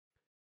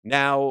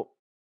Now,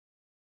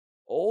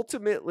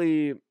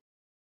 ultimately,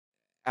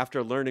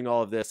 after learning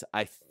all of this,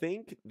 I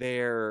think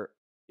there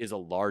is a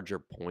larger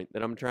point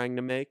that I'm trying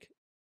to make,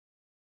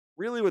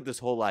 really, with this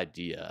whole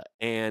idea.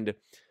 And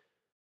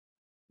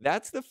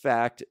that's the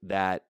fact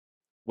that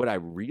what I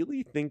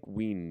really think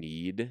we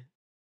need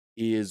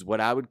is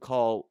what I would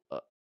call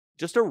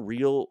just a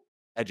real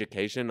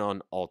education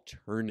on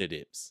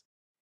alternatives.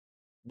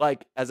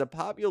 Like, as a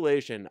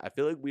population, I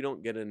feel like we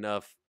don't get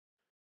enough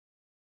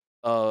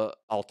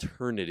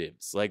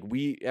alternatives. Like,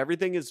 we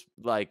everything is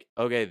like,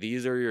 okay,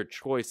 these are your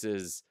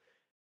choices.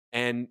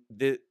 And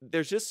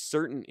there's just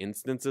certain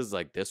instances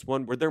like this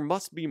one where there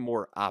must be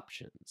more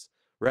options,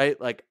 right?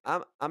 Like,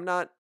 I'm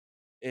not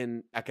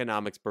an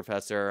economics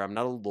professor, I'm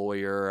not a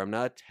lawyer, I'm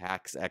not a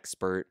tax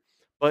expert,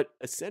 but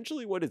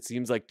essentially what it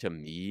seems like to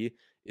me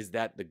is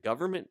that the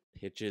government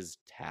pitches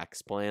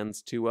tax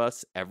plans to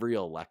us every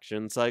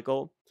election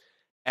cycle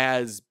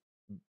as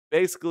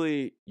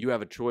basically you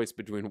have a choice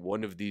between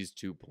one of these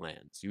two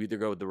plans. You either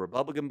go with the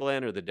Republican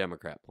plan or the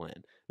Democrat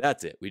plan.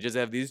 That's it. We just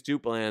have these two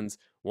plans,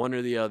 one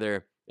or the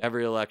other,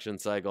 every election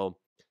cycle.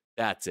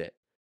 That's it.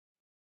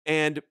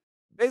 And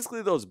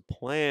basically, those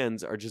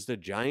plans are just a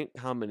giant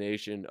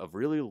combination of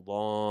really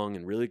long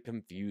and really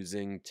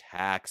confusing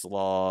tax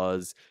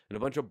laws and a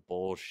bunch of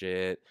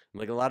bullshit, and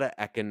like a lot of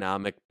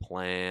economic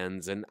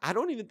plans. And I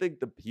don't even think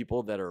the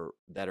people that are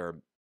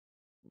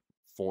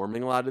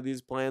forming a lot of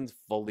these plans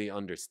fully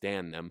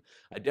understand them.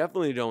 I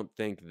definitely don't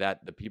think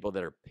that the people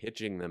that are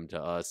pitching them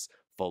to us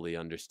fully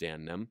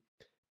understand them.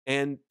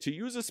 And to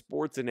use a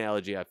sports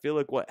analogy, I feel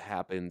like what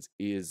happens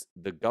is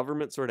the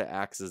government sort of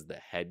acts as the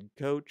head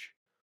coach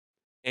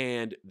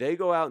and they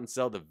go out and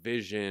sell the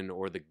vision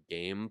or the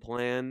game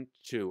plan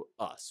to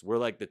us. We're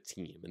like the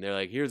team. And they're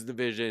like, here's the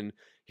vision,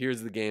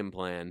 here's the game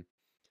plan.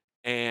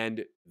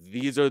 And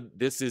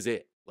this is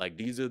it. Like,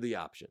 these are the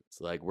options.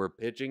 Like, we're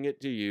pitching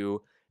it to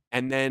you.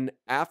 And then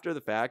after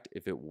the fact,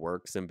 if it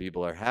works and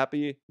people are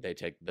happy, they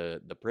take the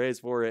praise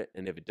for it.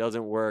 And if it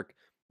doesn't work,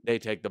 they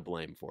take the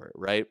blame for it,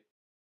 right?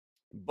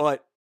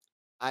 But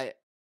I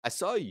I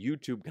saw a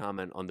YouTube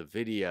comment on the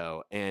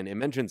video and it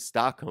mentioned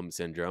Stockholm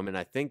syndrome, and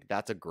I think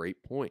that's a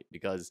great point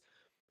because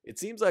it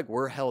seems like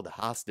we're held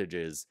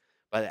hostages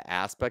by the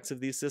aspects of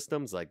these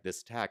systems, like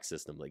this tax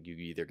system. Like, you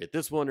either get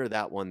this one or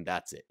that one,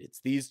 that's it. It's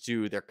these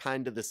two, they're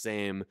kind of the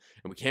same,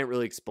 and we can't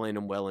really explain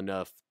them well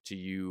enough to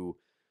you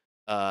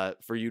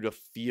for you to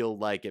feel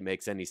like it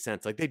makes any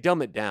sense. Like, they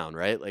dumb it down,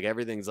 right? Like,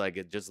 everything's like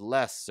it just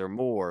less or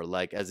more,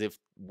 like as if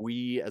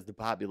we as the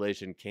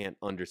population can't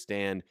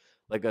understand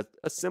like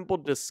a simple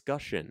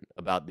discussion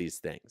about these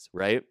things,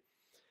 right?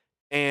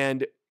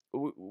 And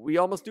we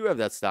almost do have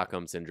that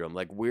Stockholm syndrome.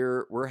 Like,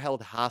 we're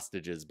held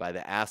hostages by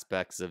the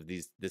aspects of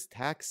this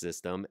tax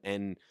system,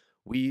 and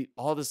we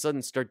all of a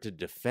sudden start to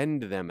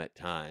defend them at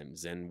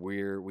times, and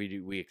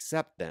we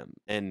accept them.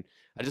 And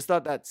I just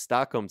thought that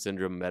Stockholm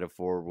syndrome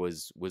metaphor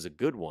was a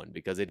good one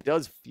because it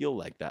does feel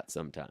like that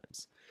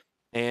sometimes.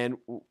 And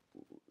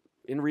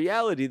in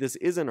reality, this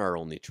isn't our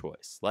only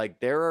choice. Like,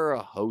 there are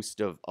a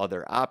host of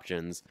other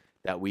options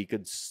that we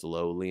could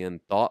slowly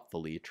and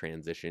thoughtfully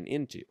transition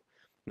into.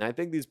 And I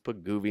think these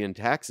Pigouvian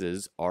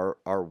taxes are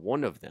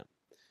one of them.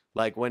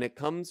 Like, when it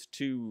comes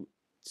to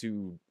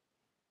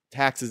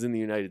taxes in the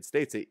United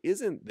States, it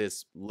isn't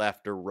this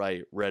left or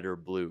right, red or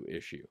blue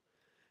issue.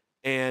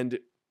 And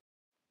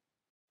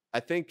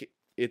I think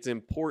it's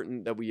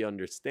important that we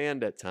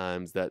understand at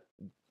times that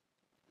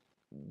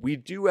we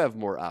do have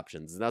more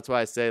options. And that's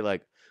why I say,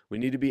 like, we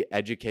need to be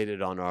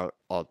educated on our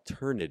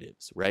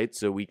alternatives, right?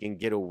 So we can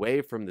get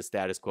away from the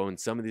status quo in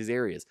some of these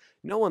areas.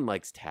 No one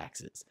likes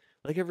taxes.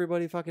 Like,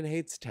 everybody fucking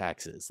hates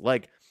taxes.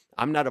 Like,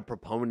 I'm not a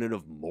proponent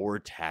of more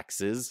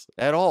taxes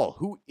at all.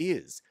 Who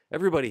is?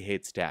 Everybody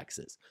hates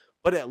taxes.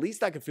 But at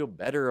least I could feel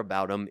better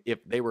about them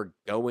if they were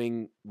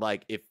going,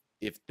 like,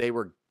 if they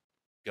were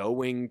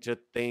going to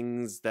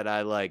things that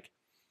I like,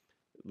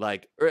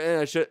 or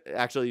I should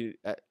actually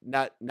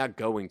not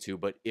going to,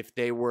 but if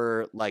they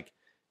were like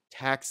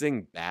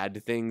taxing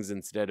bad things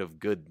instead of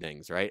good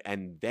things, right?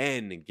 And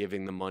then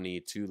giving the money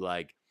to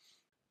like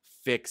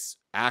fix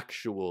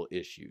actual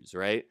issues,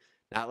 right?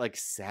 Not like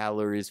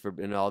salaries for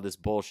and all this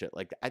bullshit.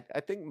 Like, I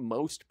think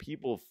most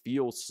people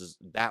feel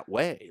that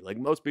way. Like,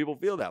 most people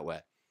feel that way.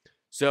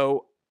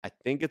 So I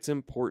think it's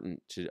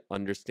important to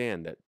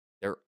understand that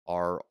there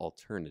are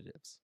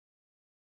alternatives.